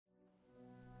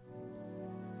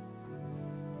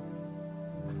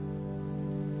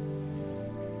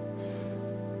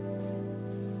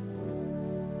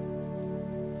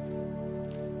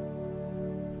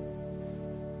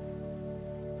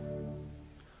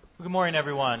Good morning,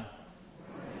 everyone.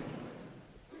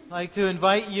 I'd like to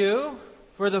invite you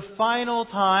for the final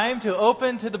time to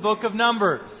open to the book of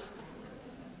Numbers.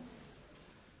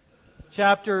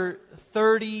 Chapter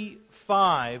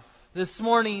 35. This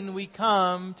morning we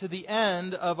come to the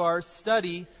end of our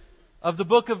study of the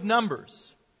book of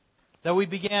Numbers that we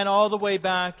began all the way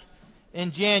back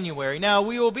in January. Now,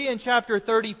 we will be in chapter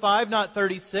 35, not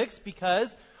 36,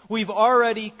 because we've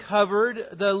already covered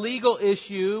the legal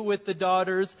issue with the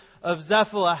daughters of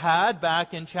Zephaniah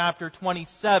back in chapter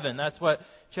 27. That's what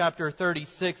chapter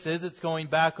 36 is. It's going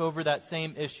back over that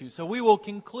same issue. So we will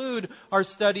conclude our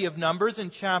study of Numbers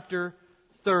in chapter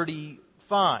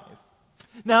 35.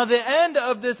 Now, the end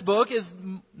of this book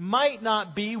might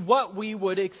not be what we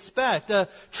would expect, a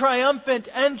triumphant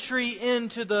entry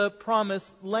into the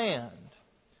promised land.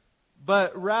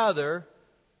 But rather,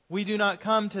 we do not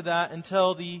come to that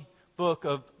until the book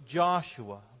of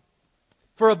Joshua.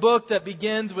 For a book that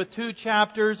begins with 2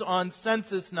 chapters on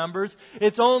census numbers,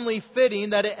 it's only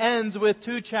fitting that it ends with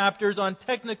 2 chapters on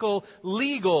technical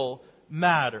legal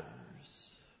matters.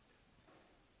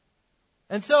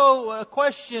 And so a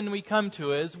question we come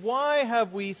to is, why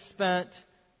have we spent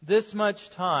this much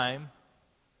time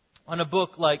on a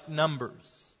book like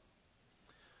Numbers?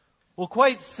 Well,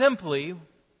 quite simply,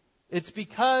 it's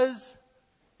because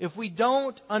if we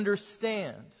don't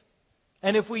understand,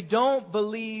 and if we don't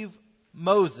believe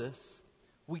Moses,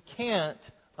 we can't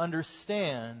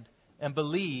understand and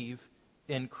believe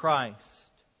in Christ.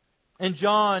 In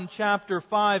John chapter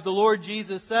 5, the Lord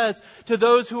Jesus says to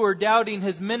those who are doubting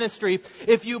His ministry,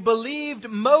 if you believed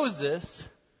Moses,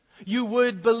 you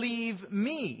would believe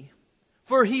me,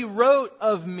 for he wrote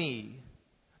of me.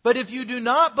 But if you do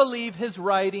not believe his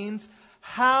writings,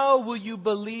 how will you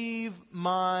believe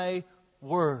my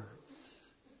words?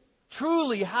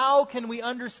 Truly, how can we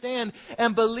understand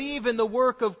and believe in the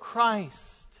work of Christ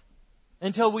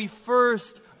until we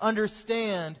first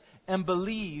understand and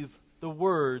believe the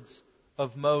words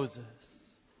of Moses?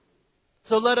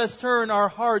 So let us turn our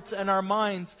hearts and our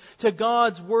minds to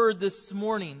God's Word this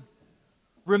morning,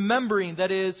 remembering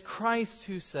that it is Christ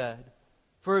who said,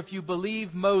 "For if you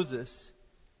believe Moses,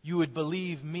 you would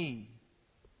believe me,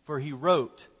 for he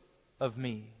wrote of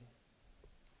me."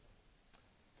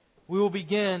 We will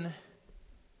begin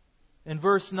in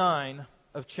verse 9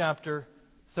 of chapter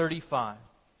 35.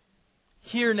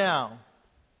 Hear now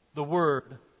the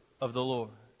word of the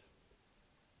Lord.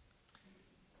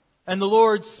 And the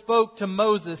Lord spoke to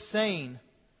Moses, saying,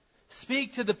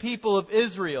 "Speak to the people of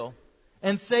Israel,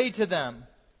 and say to them,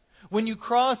 when you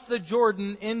cross the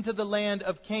Jordan into the land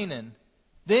of Canaan,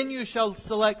 then you shall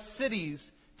select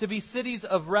cities to be cities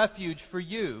of refuge for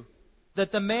you,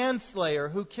 that the manslayer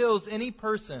who kills any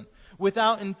person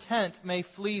without intent may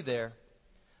flee there.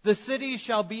 The city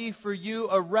shall be for you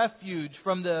a refuge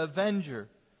from the avenger,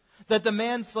 that the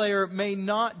manslayer may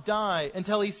not die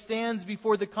until he stands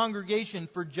before the congregation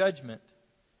for judgment.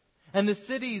 And the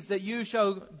cities that you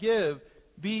shall give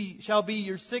shall be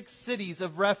your 6 cities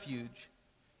of refuge.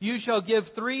 You shall give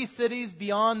 3 cities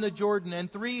beyond the Jordan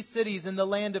and 3 cities in the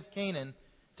land of Canaan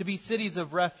to be cities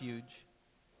of refuge.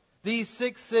 These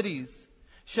 6 cities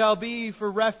shall be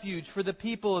for refuge for the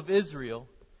people of Israel,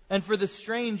 and for the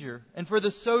stranger, and for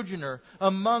the sojourner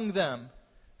among them,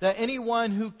 that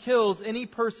anyone who kills any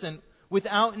person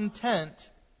without intent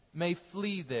may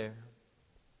flee there."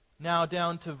 Now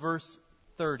down to verse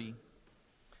 30.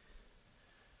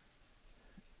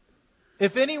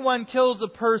 "If anyone kills a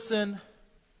person,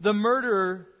 the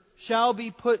murderer shall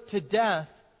be put to death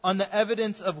on the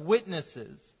evidence of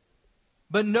witnesses.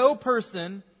 But no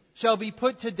person shall be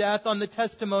put to death on the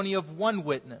testimony of one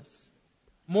witness.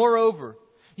 Moreover,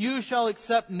 you shall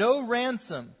accept no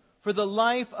ransom for the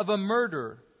life of a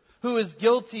murderer who is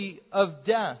guilty of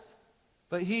death,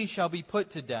 but he shall be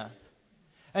put to death.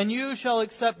 And you shall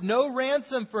accept no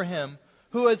ransom for him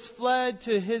who has fled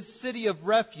to his city of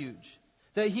refuge,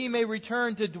 that he may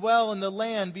return to dwell in the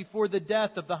land before the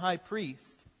death of the high priest.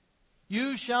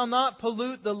 You shall not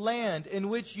pollute the land in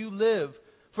which you live,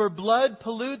 for blood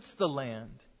pollutes the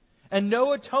land. And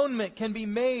no atonement can be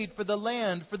made for the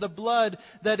land for the blood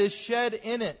that is shed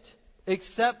in it,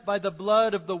 except by the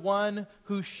blood of the one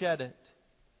who shed it.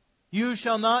 You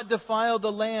shall not defile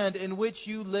the land in which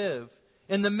you live,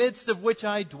 in the midst of which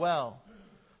I dwell.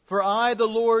 For I, the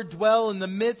Lord, dwell in the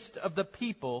midst of the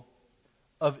people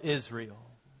of Israel."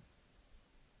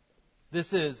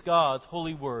 This is God's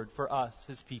holy word for us,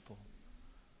 His people.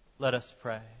 Let us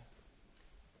pray.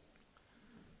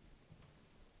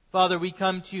 Father, we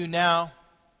come to you now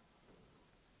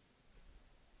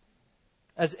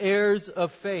as heirs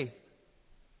of faith,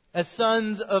 as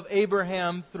sons of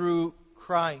Abraham through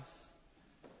Christ.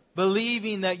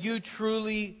 believing that you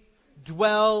truly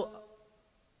dwell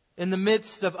in the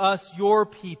midst of us, your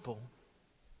people.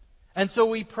 And so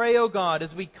we pray, O God,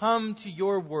 as we come to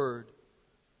your word,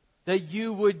 that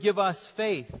you would give us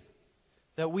faith,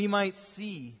 that we might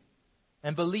see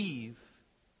and believe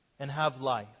and have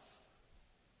life.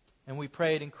 And we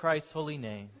pray it in Christ's holy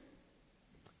name.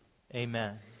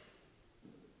 Amen.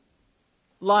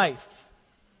 Life.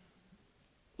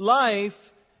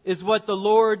 Life is what the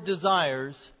Lord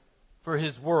desires for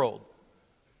His world.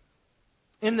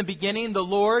 In the beginning, the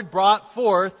Lord brought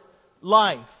forth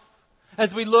life.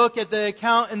 As we look at the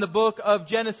account in the book of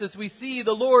Genesis, we see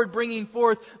the Lord bringing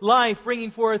forth life,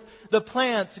 bringing forth the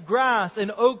plants, grass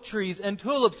and oak trees and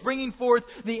tulips, bringing forth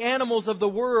the animals of the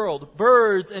world,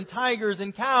 birds and tigers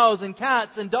and cows and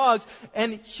cats and dogs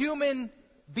and human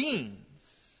beings.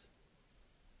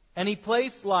 And He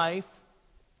placed life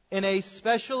in a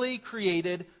specially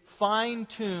created,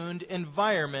 fine-tuned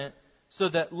environment so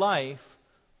that life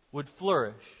would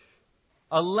flourish.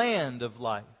 A land of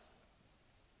life.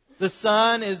 The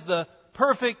sun is the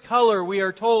perfect color, we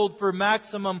are told, for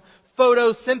maximum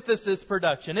photosynthesis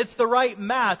production. It's the right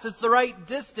mass, it's the right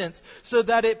distance, so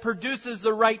that it produces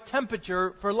the right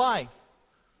temperature for life.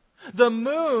 The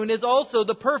moon is also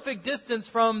the perfect distance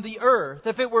from the earth.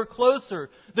 If it were closer,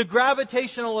 the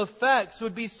gravitational effects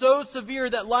would be so severe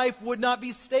that life would not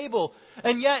be stable.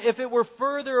 And yet, if it were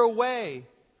further away,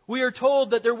 we are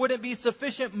told that there wouldn't be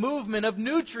sufficient movement of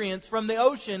nutrients from the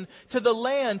ocean to the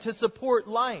land to support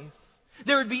life.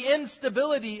 There would be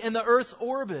instability in the Earth's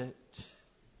orbit.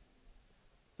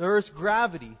 The Earth's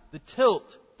gravity, the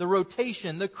tilt, the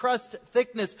rotation, the crust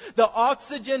thickness, the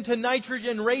oxygen to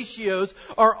nitrogen ratios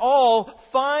are all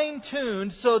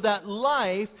fine-tuned so that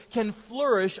life can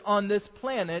flourish on this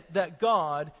planet that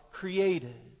God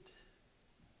created.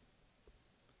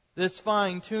 This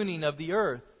fine-tuning of the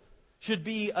earth should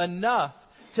be enough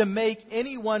to make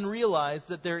anyone realize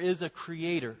that there is a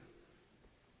Creator.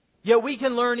 Yet we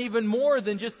can learn even more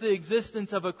than just the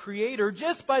existence of a Creator,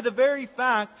 just by the very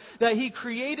fact that He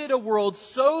created a world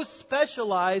so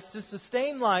specialized to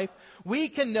sustain life, we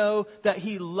can know that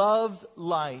He loves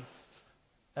life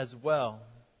as well.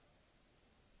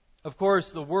 Of course,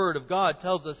 the Word of God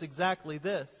tells us exactly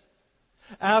this.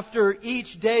 After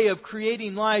each day of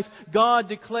creating life, God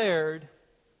declared,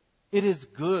 "It is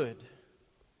good."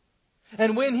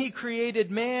 And when He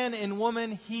created man and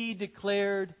woman, He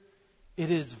declared, "It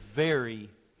is very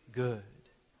good."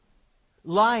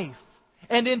 Life,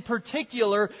 and in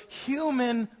particular,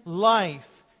 human life,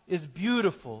 is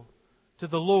beautiful to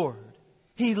the Lord.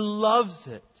 He loves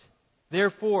it.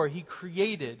 Therefore, He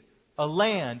created a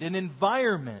land, an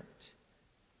environment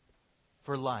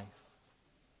for life.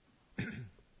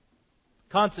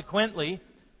 Consequently,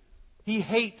 He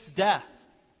hates death.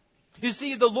 You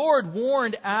see, the Lord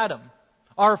warned Adam,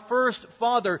 our first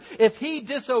father, if he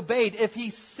disobeyed, if he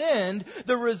sinned,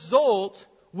 the result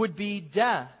would be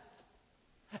death.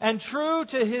 And true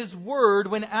to His word,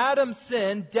 when Adam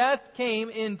sinned, death came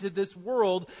into this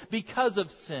world because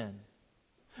of sin.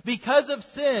 Because of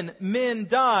sin, men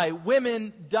die,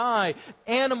 women die,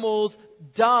 animals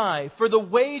die. For the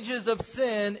wages of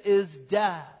sin is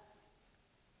death.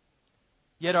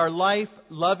 Yet our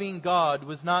life-loving God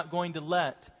was not going to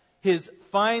let His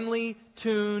finely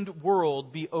tuned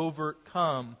world be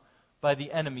overcome by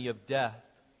the enemy of death.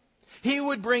 He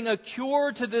would bring a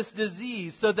cure to this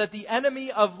disease so that the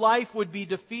enemy of life would be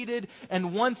defeated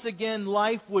and once again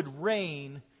life would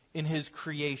reign in His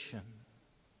creation.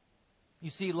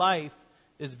 You see, life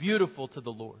is beautiful to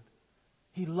the Lord.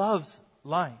 He loves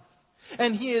life.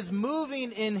 And He is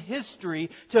moving in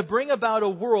history to bring about a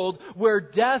world where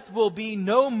death will be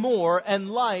no more and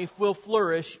life will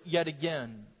flourish yet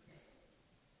again.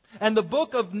 And the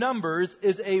book of Numbers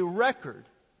is a record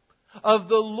of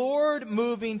the Lord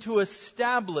moving to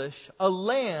establish a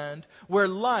land where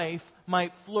life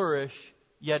might flourish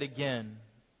yet again.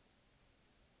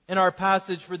 In our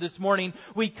passage for this morning,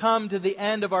 we come to the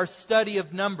end of our study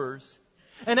of Numbers.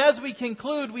 And as we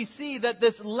conclude, we see that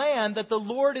this land that the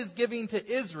Lord is giving to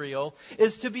Israel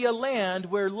is to be a land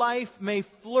where life may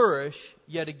flourish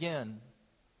yet again.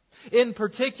 In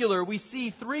particular, we see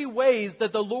three ways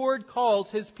that the Lord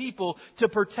calls His people to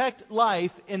protect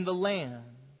life in the land.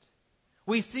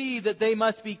 We see that they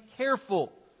must be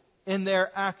careful in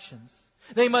their actions.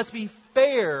 They must be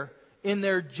fair in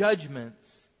their judgments.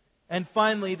 And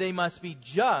finally, they must be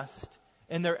just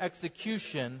in their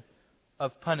execution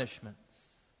of punishments.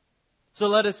 So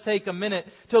let us take a minute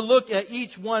to look at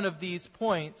each one of these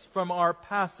points from our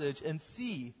passage and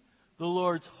see the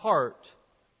Lord's heart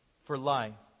for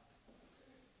life.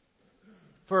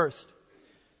 First,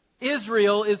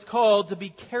 Israel is called to be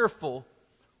careful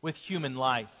with human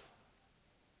life.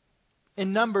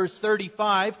 In Numbers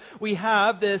 35, we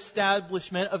have the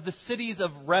establishment of the cities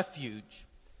of refuge.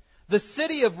 The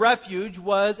city of refuge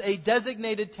was a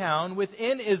designated town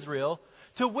within Israel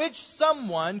to which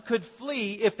someone could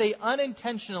flee if they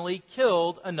unintentionally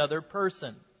killed another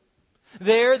person.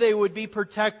 There they would be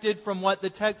protected from what the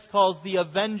text calls the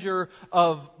avenger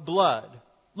of blood.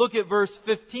 Look at verse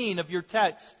 15 of your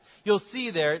text. You'll see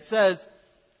there, it says,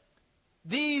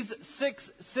 "These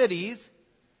 6 cities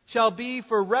shall be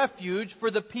for refuge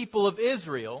for the people of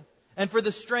Israel, and for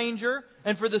the stranger,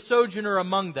 and for the sojourner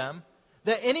among them,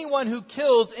 that anyone who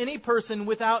kills any person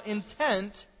without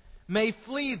intent may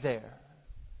flee there."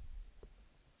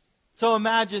 So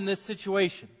imagine this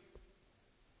situation.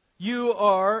 You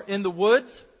are in the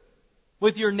woods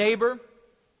with your neighbor,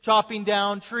 chopping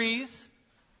down trees,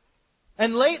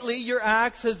 and lately your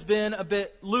axe has been a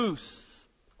bit loose.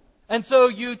 And so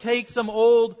you take some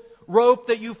old rope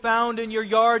that you found in your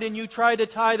yard and you try to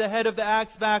tie the head of the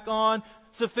axe back on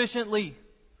sufficiently.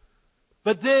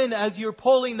 But then as you're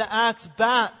pulling the axe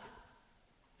back,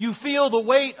 you feel the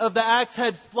weight of the axe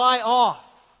head fly off.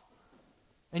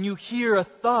 And you hear a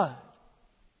thud.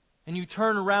 And you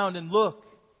turn around and look.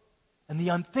 And the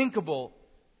unthinkable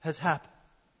has happened.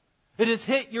 It has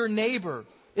hit your neighbor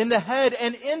in the head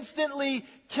and instantly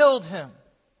killed him.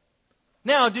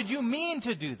 Now, did you mean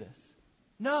to do this?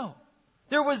 No.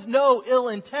 There was no ill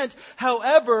intent.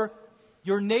 However,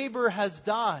 your neighbor has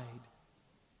died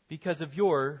because of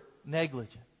your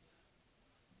negligence.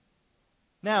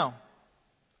 Now,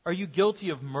 are you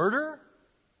guilty of murder?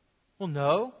 Well,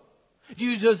 no. Do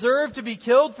you deserve to be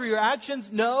killed for your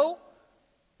actions? No.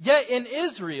 Yet in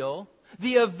Israel,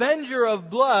 the avenger of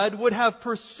blood would have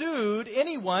pursued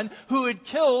anyone who had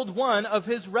killed one of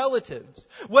his relatives.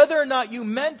 Whether or not you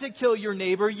meant to kill your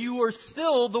neighbor, you were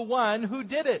still the one who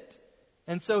did it.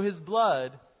 And so his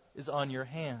blood is on your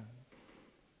hands.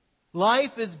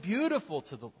 Life is beautiful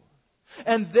to the Lord.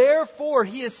 And therefore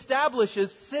He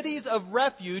establishes cities of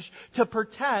refuge to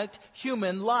protect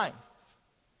human life.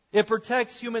 It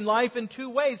protects human life in 2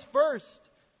 ways. First,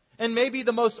 and maybe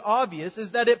the most obvious,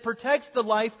 is that it protects the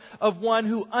life of one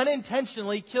who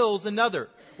unintentionally kills another.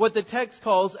 What the text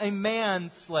calls a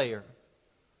manslayer.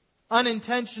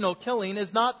 Unintentional killing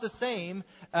is not the same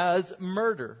as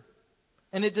murder.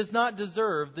 And it does not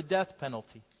deserve the death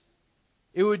penalty.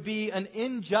 It would be an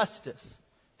injustice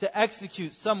to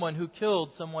execute someone who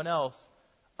killed someone else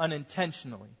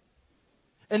unintentionally.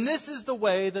 And this is the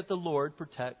way that the Lord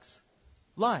protects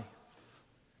life.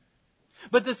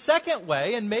 But the second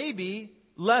way, and maybe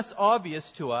less obvious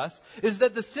to us, is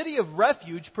that the city of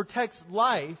refuge protects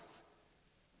life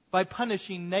by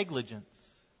punishing negligence.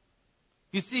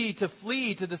 You see, to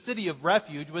flee to the city of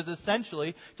refuge was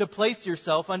essentially to place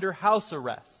yourself under house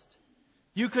arrest.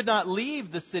 You could not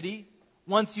leave the city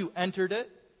once you entered it.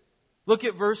 Look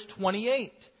at verse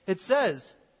 28. It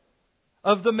says,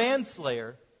 of the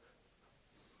manslayer,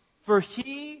 "For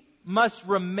he must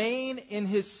remain in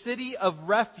his city of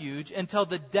refuge until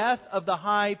the death of the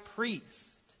high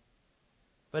priest.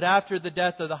 But after the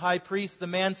death of the high priest, the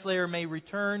manslayer may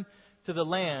return to the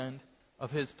land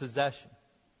of his possession."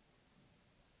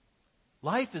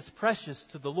 Life is precious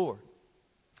to the Lord.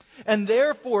 And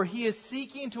therefore He is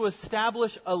seeking to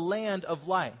establish a land of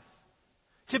life.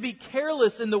 To be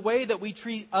careless in the way that we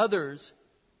treat others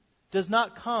does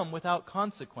not come without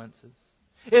consequences.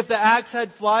 If the axe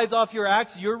head flies off your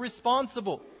axe, you're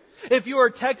responsible. If you are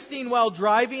texting while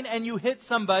driving and you hit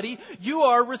somebody, you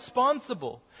are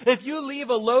responsible. If you leave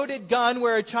a loaded gun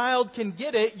where a child can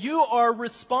get it, you are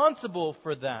responsible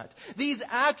for that. These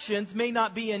actions may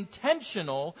not be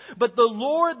intentional, but the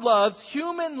Lord loves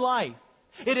human life.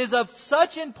 It is of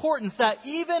such importance that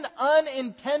even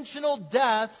unintentional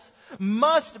deaths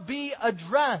must be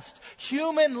addressed.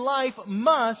 Human life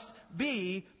must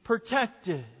be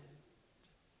protected.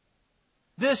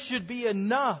 This should be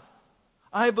enough,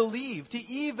 I believe, to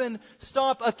even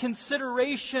stop a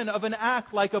consideration of an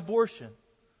act like abortion.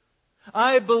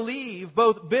 I believe,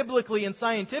 both biblically and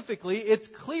scientifically, it's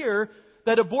clear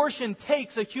that abortion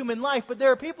takes a human life. But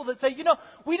there are people that say,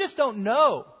 we just don't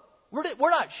know. We're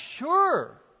not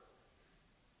sure.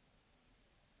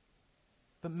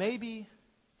 But maybe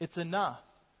it's enough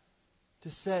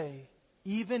to say,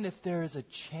 even if there is a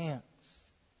chance,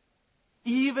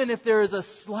 even if there is a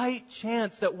slight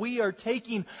chance that we are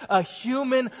taking a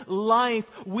human life,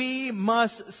 we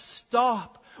must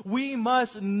stop. We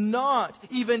must not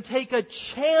even take a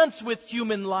chance with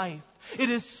human life. It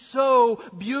is so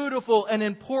beautiful and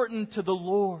important to the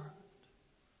Lord.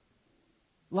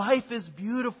 Life is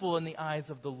beautiful in the eyes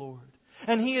of the Lord.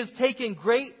 And He has taken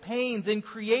great pains in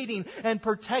creating and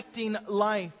protecting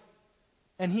life.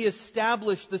 And He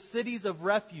established the cities of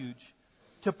refuge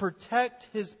to protect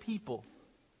His people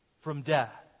from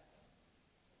death.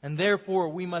 And therefore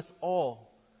we must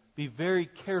all be very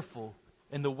careful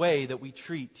in the way that we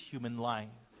treat human life.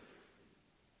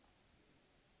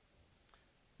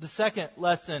 The second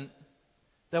lesson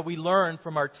that we learn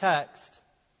from our text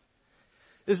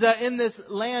is that in this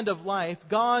land of life,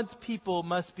 God's people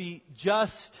must be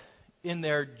just in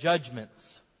their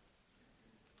judgments.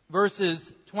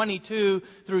 Verses 22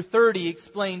 through 30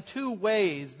 explain two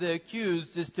ways the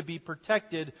accused is to be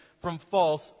protected from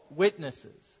false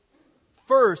witnesses.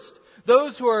 First,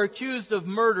 those who are accused of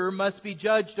murder must be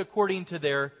judged according to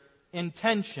their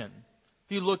intention.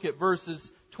 If you look at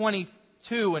verses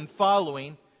 22 and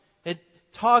following, it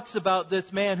talks about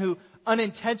this man who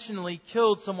unintentionally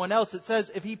killed someone else. It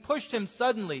says, if he pushed him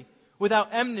suddenly without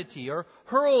enmity, or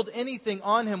hurled anything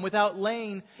on him without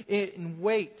laying it in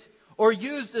wait, or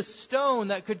used a stone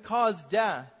that could cause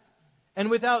death, and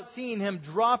without seeing him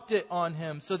dropped it on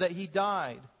him so that he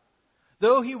died,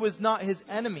 though he was not his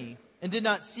enemy and did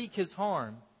not seek his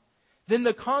harm, then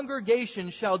the congregation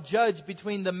shall judge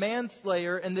between the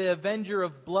manslayer and the avenger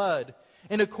of blood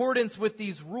in accordance with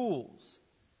these rules.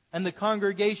 And the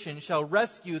congregation shall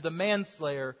rescue the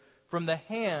manslayer from the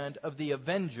hand of the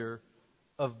avenger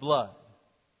of blood.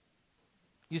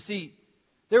 You see,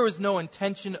 there was no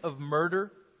intention of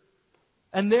murder,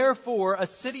 and therefore a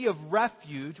city of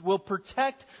refuge will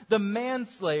protect the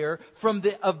manslayer from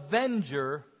the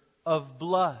avenger of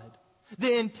blood.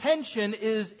 The intention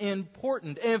is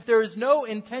important. And if there is no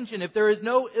intention, if there is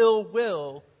no ill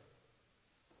will,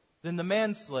 then the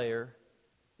manslayer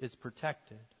is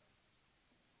protected.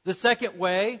 The second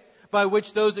way by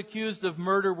which those accused of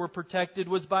murder were protected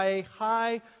was by a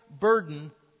high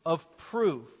burden of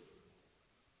proof.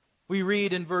 We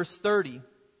read in verse 30,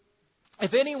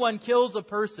 if anyone kills a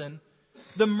person,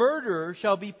 the murderer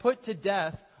shall be put to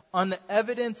death on the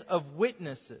evidence of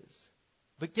witnesses.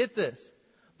 But get this,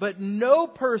 but no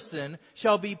person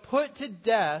shall be put to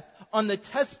death on the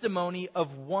testimony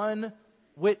of one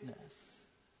witness.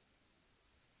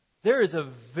 There is a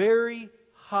very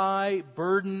high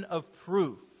burden of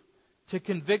proof to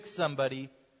convict somebody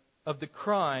of the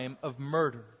crime of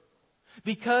murder.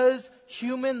 Because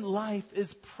human life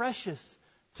is precious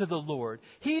to the Lord.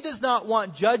 He does not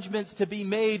want judgments to be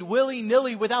made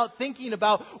willy-nilly without thinking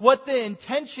about what the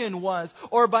intention was,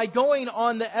 or by going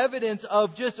on the evidence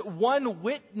of just one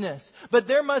witness. But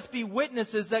there must be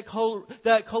witnesses that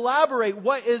collaborate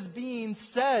what is being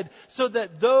said, so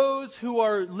that those who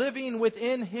are living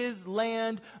within His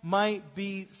land might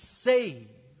be saved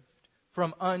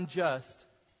from unjust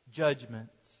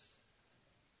judgments.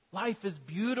 Life is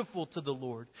beautiful to the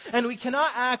Lord, and we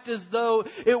cannot act as though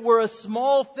it were a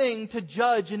small thing to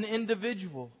judge an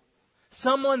individual.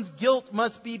 Someone's guilt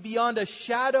must be beyond a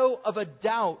shadow of a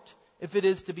doubt if it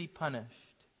is to be punished.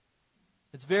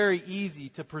 It's very easy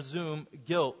to presume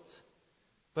guilt,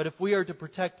 but if we are to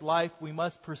protect life, we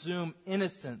must presume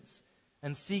innocence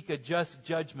and seek a just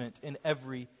judgment in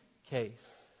every case.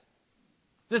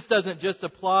 This doesn't just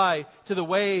apply to the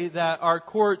way that our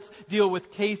courts deal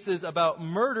with cases about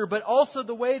murder, but also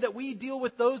the way that we deal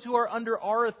with those who are under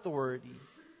our authority.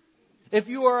 If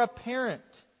you are a parent,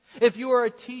 if you are a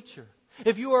teacher,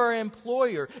 if you are an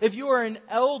employer, if you are an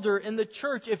elder in the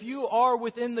church, if you are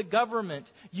within the government,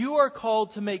 you are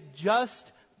called to make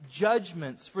just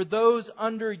judgments for those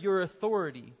under your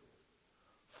authority.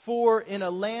 For in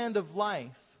a land of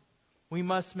life, we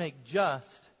must make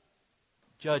just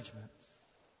judgments.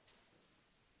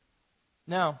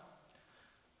 Now,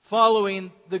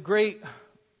 following the great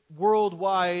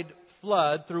worldwide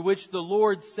flood through which the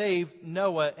Lord saved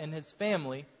Noah and his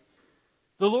family,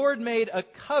 the Lord made a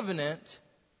covenant,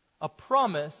 a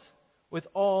promise with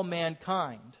all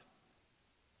mankind.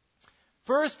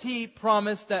 First, He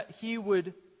promised that He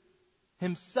would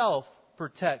Himself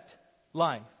protect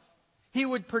life. He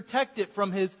would protect it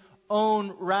from His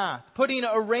own wrath, putting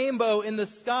a rainbow in the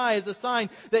sky as a sign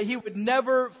that He would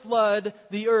never flood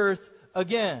the earth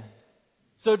again.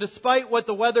 So despite what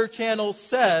the Weather Channel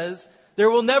says, there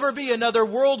will never be another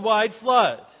worldwide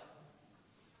flood.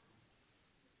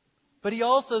 But He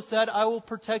also said, I will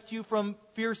protect you from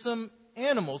fearsome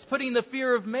animals, putting the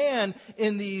fear of man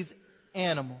in these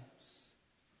animals.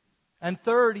 And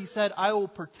third, He said, I will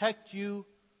protect you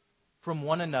from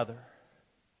one another.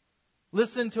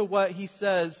 Listen to what He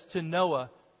says to Noah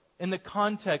in the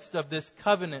context of this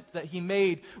covenant that He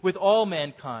made with all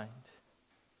mankind.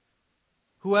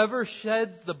 Whoever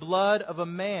sheds the blood of a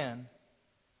man,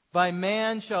 by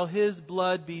man shall his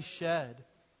blood be shed.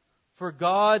 For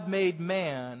God made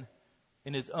man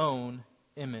in His own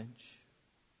image.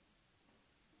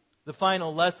 The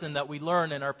final lesson that we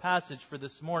learn in our passage for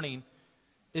this morning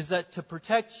is that to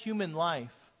protect human life,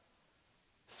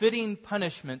 fitting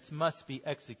punishments must be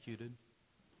executed.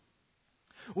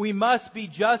 We must be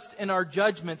just in our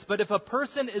judgments, but if a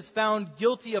person is found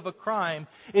guilty of a crime,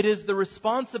 it is the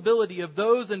responsibility of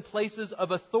those in places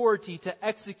of authority to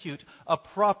execute a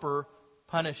proper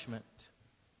punishment.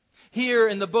 Here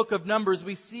in the book of Numbers,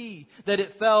 we see that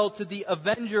it fell to the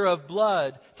avenger of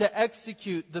blood to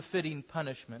execute the fitting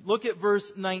punishment. Look at verse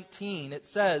 19. It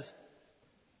says,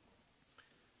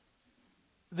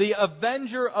 "The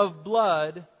avenger of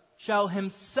blood shall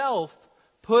himself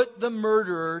put the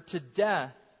murderer to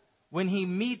death. When he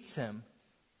meets him,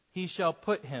 he shall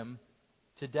put him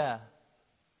to death."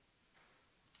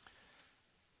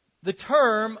 The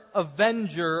term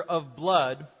avenger of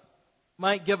blood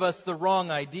might give us the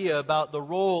wrong idea about the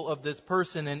role of this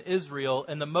person in Israel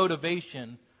and the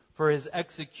motivation for his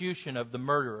execution of the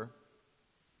murderer.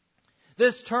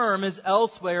 This term is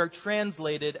elsewhere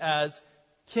translated as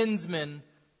kinsman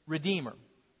redeemer.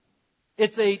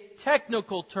 It's a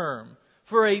technical term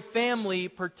for a family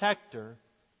protector,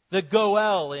 the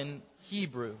goel in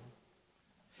Hebrew.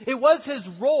 It was his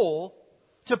role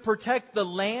to protect the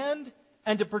land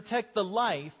and to protect the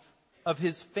life of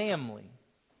his family.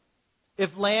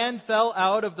 If land fell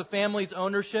out of the family's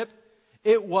ownership,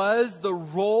 it was the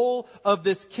role of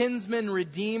this kinsman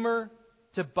redeemer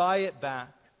to buy it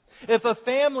back. If a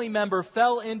family member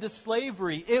fell into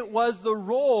slavery, it was the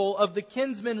role of the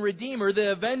kinsman redeemer,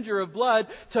 the avenger of blood,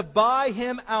 to buy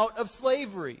him out of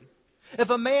slavery. If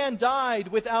a man died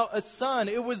without a son,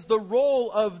 it was the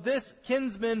role of this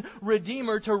kinsman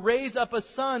redeemer to raise up a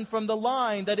son from the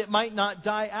line that it might not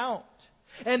die out.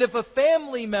 And if a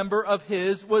family member of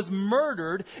his was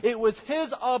murdered, it was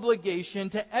his obligation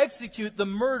to execute the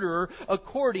murderer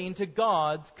according to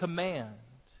God's command.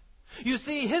 You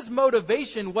see, his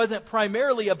motivation wasn't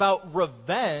primarily about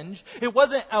revenge. It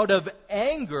wasn't out of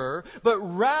anger, but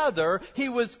rather he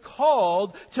was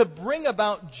called to bring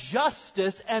about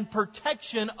justice and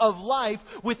protection of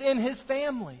life within his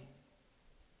family.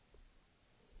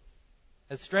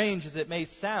 As strange as it may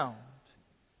sound,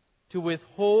 to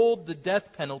withhold the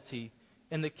death penalty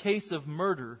in the case of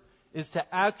murder is to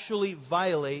actually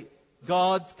violate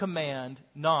God's command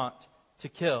not to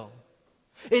kill.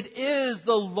 It is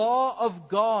the law of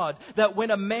God that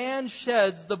when a man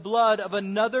sheds the blood of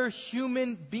another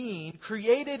human being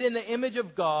created in the image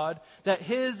of God, that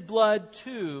his blood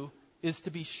too is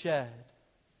to be shed.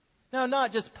 Now,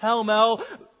 not just pell-mell,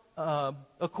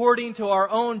 according to our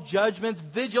own judgments,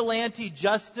 vigilante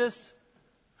justice,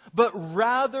 but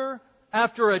rather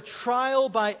after a trial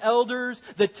by elders,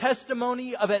 the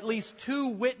testimony of at least 2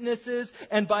 witnesses,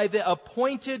 and by the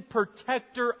appointed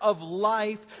protector of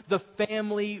life, the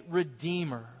family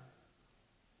redeemer.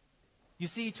 You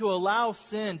see, to allow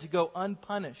sin to go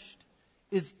unpunished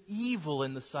is evil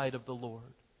in the sight of the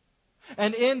Lord.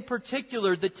 And in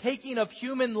particular, the taking of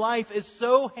human life is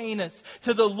so heinous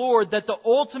to the Lord that the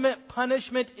ultimate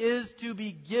punishment is to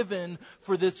be given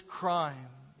for this crime.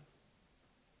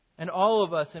 And all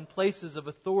of us in places of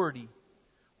authority,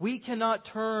 we cannot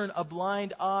turn a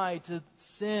blind eye to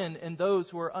sin in those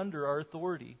who are under our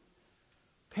authority.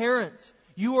 Parents,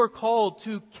 you are called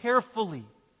to carefully,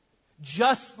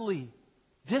 justly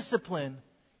discipline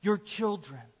your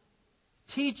children.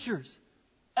 Teachers,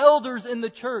 elders in the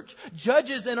church,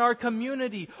 judges in our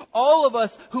community, all of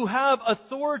us who have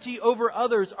authority over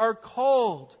others are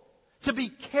called to be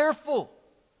careful,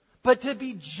 but to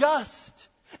be just.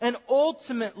 And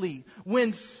ultimately,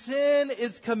 when sin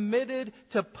is committed,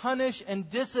 to punish and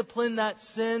discipline that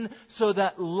sin so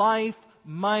that life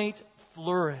might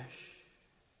flourish.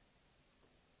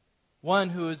 One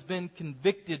who has been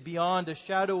convicted beyond a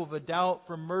shadow of a doubt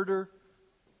for murder,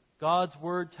 God's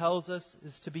word tells us,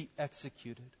 is to be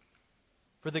executed.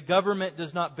 For the government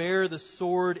does not bear the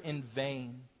sword in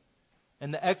vain,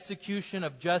 and the execution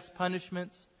of just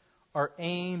punishments are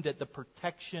aimed at the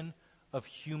protection of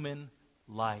human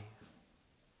life.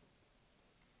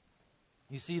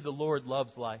 You see, the Lord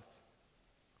loves life.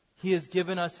 He has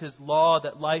given us His law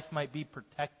that life might be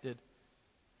protected.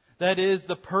 That is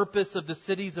the purpose of the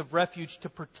cities of refuge, to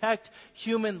protect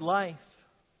human life.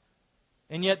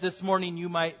 And yet this morning you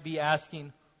might be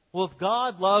asking, well, if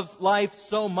God loves life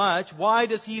so much, why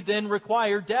does He then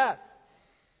require death?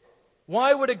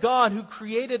 Why would a God who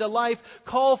created a life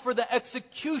call for the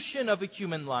execution of a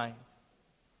human life?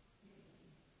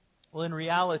 Well, in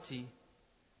reality,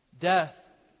 death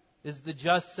is the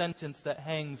just sentence that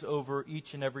hangs over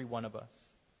each and every one of us.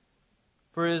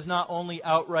 For it is not only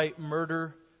outright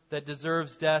murder that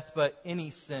deserves death, but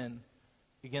any sin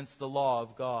against the law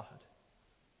of God.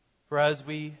 For as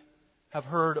we have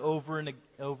heard over and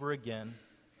over again,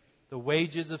 the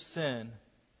wages of sin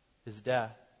is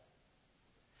death.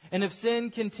 And if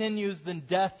sin continues, then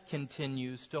death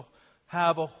continues to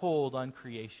have a hold on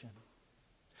creation.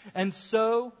 And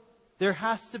so there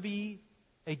has to be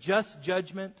a just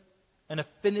judgment and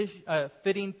a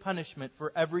fitting punishment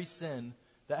for every sin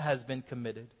that has been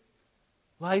committed.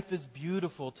 Life is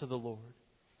beautiful to the Lord.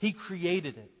 He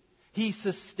created it. He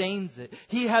sustains it.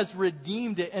 He has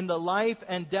redeemed it in the life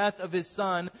and death of His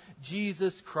Son,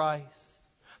 Jesus Christ.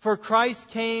 For Christ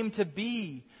came to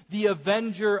be the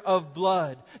avenger of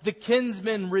blood, the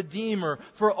kinsman redeemer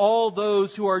for all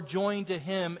those who are joined to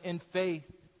Him in faith.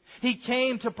 He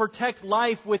came to protect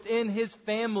life within His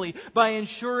family by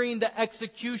ensuring the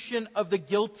execution of the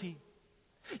guilty.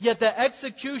 Yet the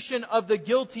execution of the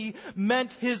guilty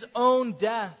meant His own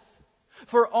death.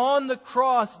 For on the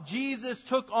cross, Jesus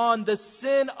took on the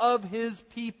sin of His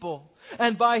people.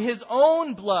 And by His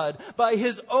own blood, by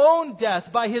His own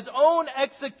death, by His own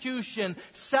execution,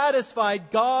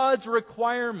 satisfied God's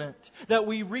requirement that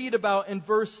we read about in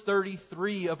verse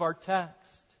 33 of our text.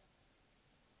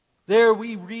 There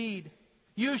we read,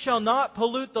 "You shall not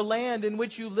pollute the land in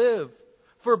which you live,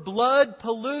 for blood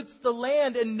pollutes the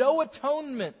land, and no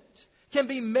atonement can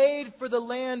be made for the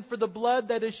land for the blood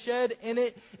that is shed in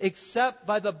it, except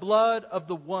by the blood of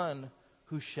the one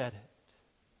who shed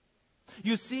it."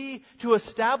 You see, to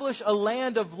establish a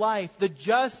land of life, the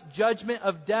just judgment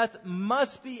of death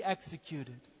must be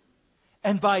executed.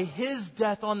 And by His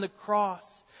death on the cross,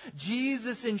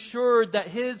 Jesus ensured that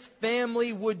His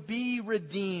family would be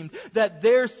redeemed, that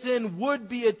their sin would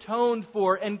be atoned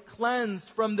for and cleansed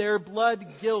from their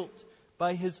blood guilt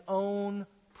by His own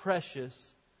precious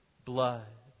blood.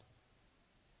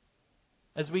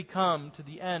 As we come to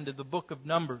the end of the book of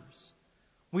Numbers,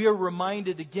 we are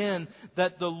reminded again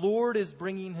that the Lord is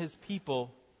bringing His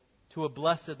people to a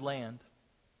blessed land.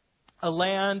 A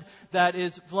land that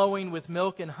is flowing with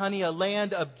milk and honey, a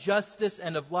land of justice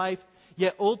and of life.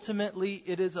 Yet ultimately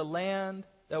it is a land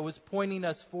that was pointing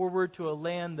us forward to a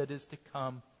land that is to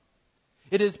come.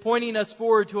 It is pointing us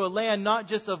forward to a land not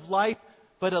just of life,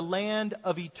 but a land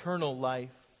of eternal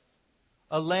life.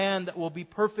 A land that will be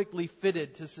perfectly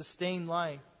fitted to sustain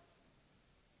life.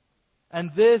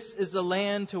 And this is the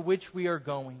land to which we are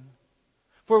going.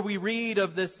 For we read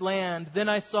of this land, "Then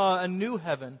I saw a new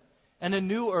heaven and a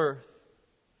new earth.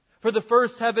 For the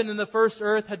first heaven and the first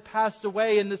earth had passed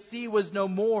away, and the sea was no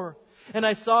more. And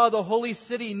I saw the holy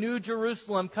city, New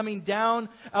Jerusalem, coming down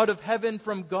out of heaven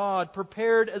from God,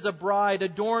 prepared as a bride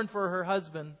adorned for her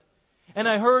husband. And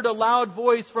I heard a loud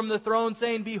voice from the throne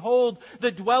saying, 'Behold,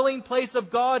 the dwelling place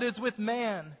of God is with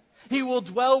man. He will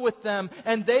dwell with them,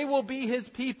 and they will be His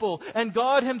people, and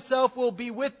God Himself will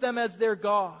be with them as their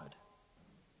God.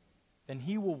 And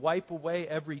He will wipe away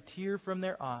every tear from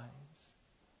their eyes,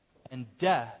 and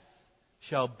death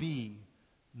shall be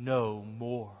no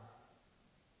more.'"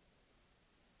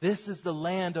 This is the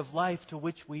land of life to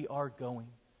which we are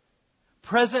going.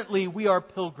 Presently we are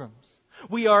pilgrims.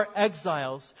 We are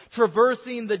exiles,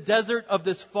 traversing the desert of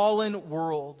this fallen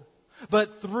world.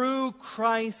 But through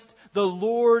Christ, the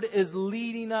Lord is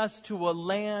leading us to a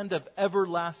land of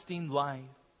everlasting life.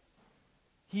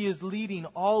 He is leading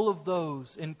all of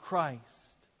those in Christ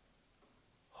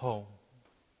home.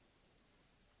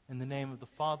 In the name of the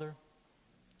Father,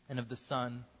 and of the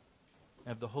Son,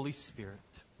 and of the Holy Spirit.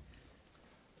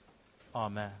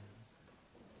 Amen.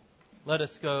 Let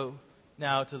us go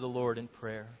now to the Lord in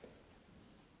prayer.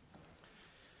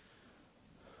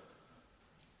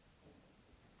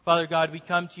 Father God, we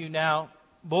come to You now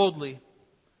boldly,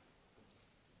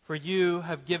 for You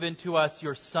have given to us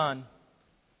Your Son.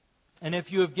 And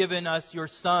if You have given us Your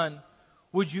Son,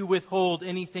 would You withhold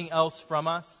anything else from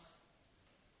us?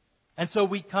 And so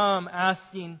we come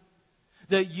asking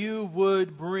that You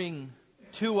would bring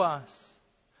to us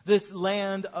this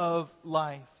land of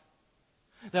life,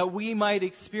 that we might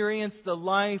experience the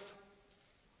life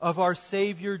of our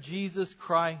Savior Jesus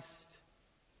Christ,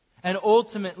 and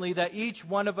ultimately that each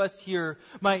one of us here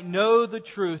might know the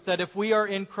truth that if we are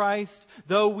in Christ,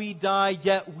 though we die,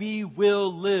 yet we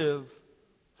will live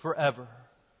forever.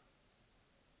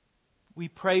 We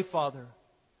pray, Father,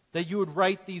 that You would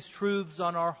write these truths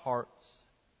on our hearts,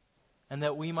 and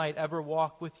that we might ever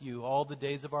walk with You all the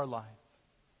days of our life.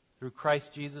 Through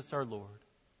Christ Jesus our Lord.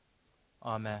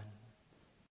 Amen.